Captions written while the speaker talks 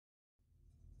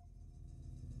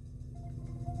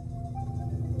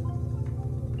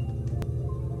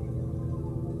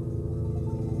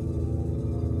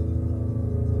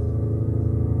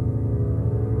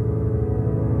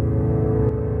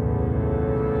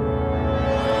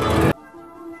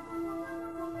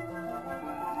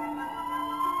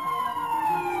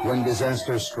When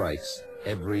disaster strikes,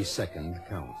 every second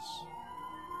counts.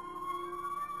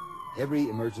 Every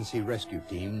emergency rescue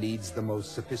team needs the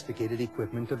most sophisticated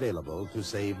equipment available to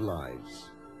save lives.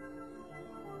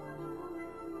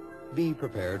 Be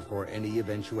prepared for any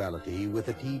eventuality with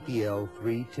the TPL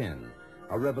 310,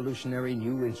 a revolutionary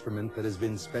new instrument that has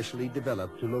been specially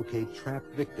developed to locate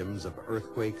trapped victims of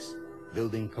earthquakes,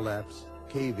 building collapse,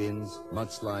 cave-ins,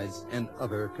 mudslides, and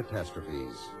other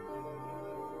catastrophes.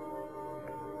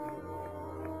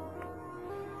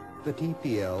 The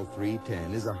TPL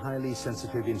 310 is a highly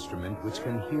sensitive instrument which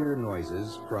can hear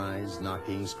noises, cries,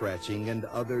 knocking, scratching, and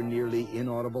other nearly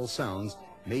inaudible sounds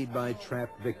made by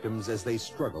trapped victims as they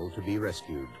struggle to be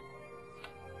rescued.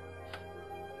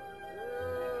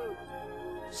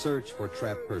 Search for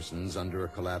trapped persons under a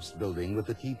collapsed building with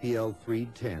the TPL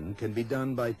 310 can be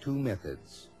done by two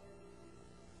methods.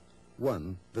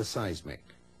 One, the seismic.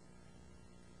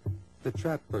 The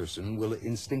trapped person will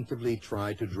instinctively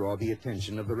try to draw the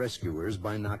attention of the rescuers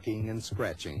by knocking and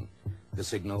scratching. The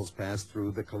signals pass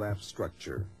through the collapsed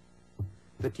structure.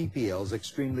 The TPL's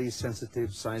extremely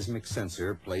sensitive seismic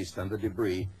sensor placed on the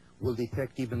debris will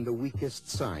detect even the weakest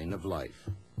sign of life.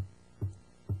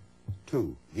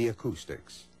 2. The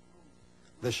acoustics.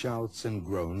 The shouts and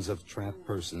groans of trapped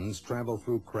persons travel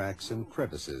through cracks and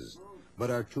crevices, but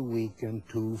are too weak and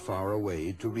too far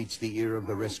away to reach the ear of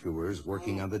the rescuers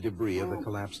working on the debris of the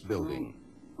collapsed building.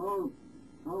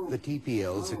 The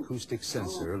TPL's acoustic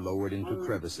sensor lowered into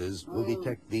crevices will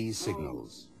detect these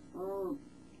signals.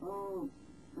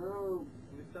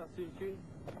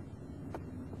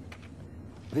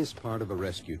 This part of a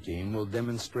rescue team will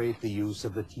demonstrate the use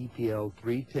of the TPL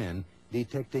 310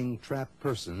 detecting trapped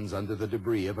persons under the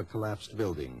debris of a collapsed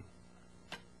building.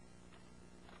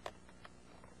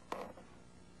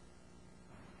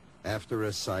 After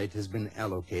a site has been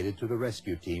allocated to the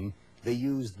rescue team, they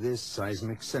use this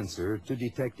seismic sensor to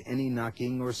detect any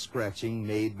knocking or scratching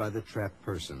made by the trapped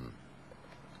person.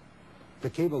 The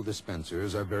cable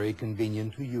dispensers are very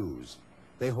convenient to use.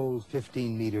 They hold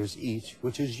 15 meters each,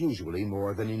 which is usually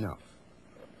more than enough.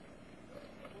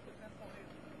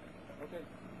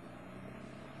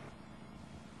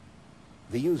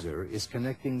 The user is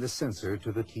connecting the sensor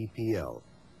to the TPL.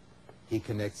 He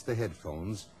connects the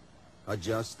headphones,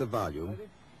 adjusts the volume,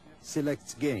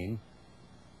 selects gain,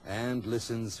 and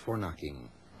listens for knocking.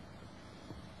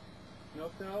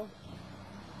 Knock now.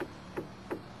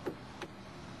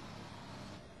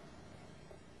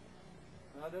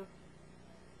 Another.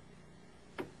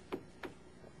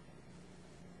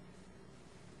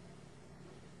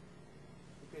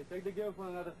 Okay, take the gear for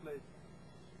another place.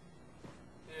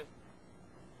 Here.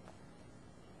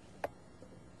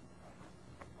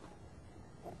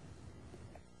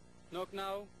 Knock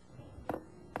now.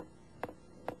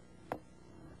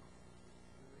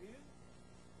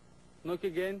 Knock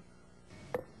again.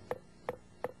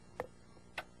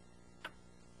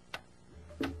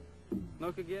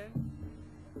 Knock again.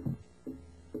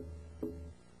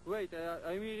 Wait,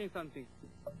 I'm hearing something.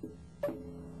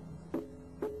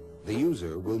 The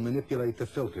user will manipulate the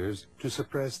filters to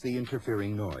suppress the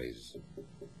interfering noise.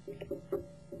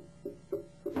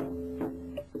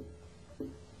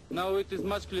 Now it is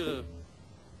much clearer.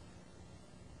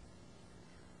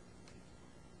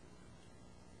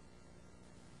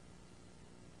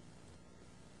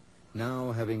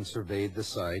 Now, having surveyed the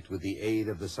site with the aid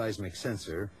of the seismic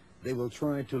sensor, they will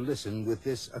try to listen with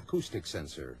this acoustic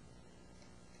sensor.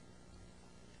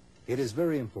 It is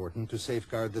very important to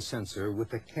safeguard the sensor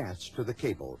with a catch to the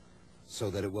cable, so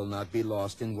that it will not be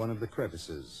lost in one of the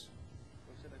crevices.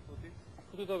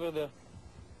 Put it over there.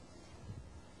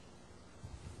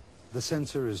 The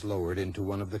sensor is lowered into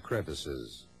one of the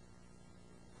crevices.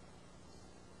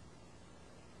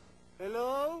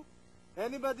 Hello?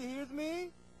 Anybody hears me?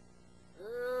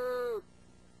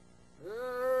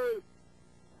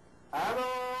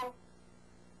 Hello?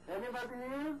 Anybody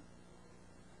here?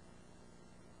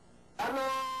 Hello?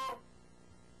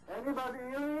 Anybody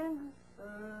hearing?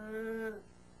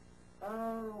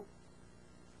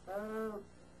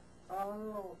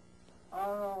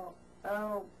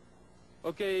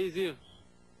 Okay, he's here.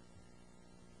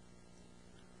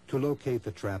 To locate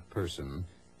the trapped person,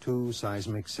 two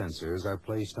seismic sensors are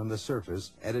placed on the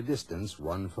surface at a distance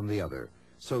one from the other,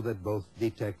 so that both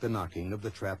detect the knocking of the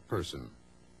trapped person.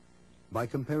 By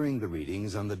comparing the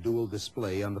readings on the dual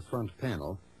display on the front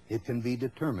panel, it can be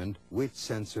determined which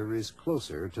sensor is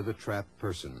closer to the trapped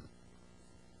person.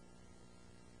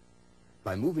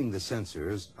 By moving the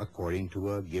sensors according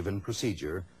to a given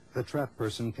procedure, the trapped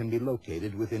person can be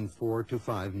located within 4 to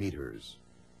 5 meters.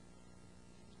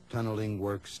 Tunneling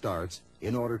work starts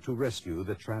in order to rescue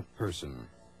the trapped person.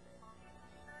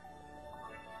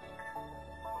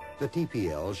 The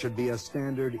TPL should be a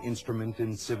standard instrument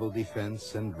in civil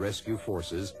defense and rescue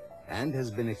forces and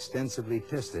has been extensively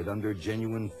tested under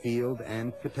genuine field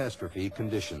and catastrophe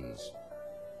conditions.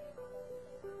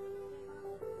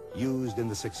 Used in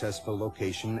the successful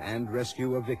location and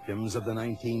rescue of victims of the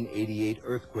 1988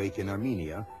 earthquake in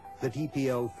Armenia, the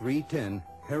TPL 310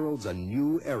 heralds a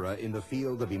new era in the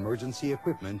field of emergency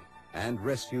equipment and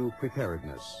rescue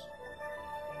preparedness.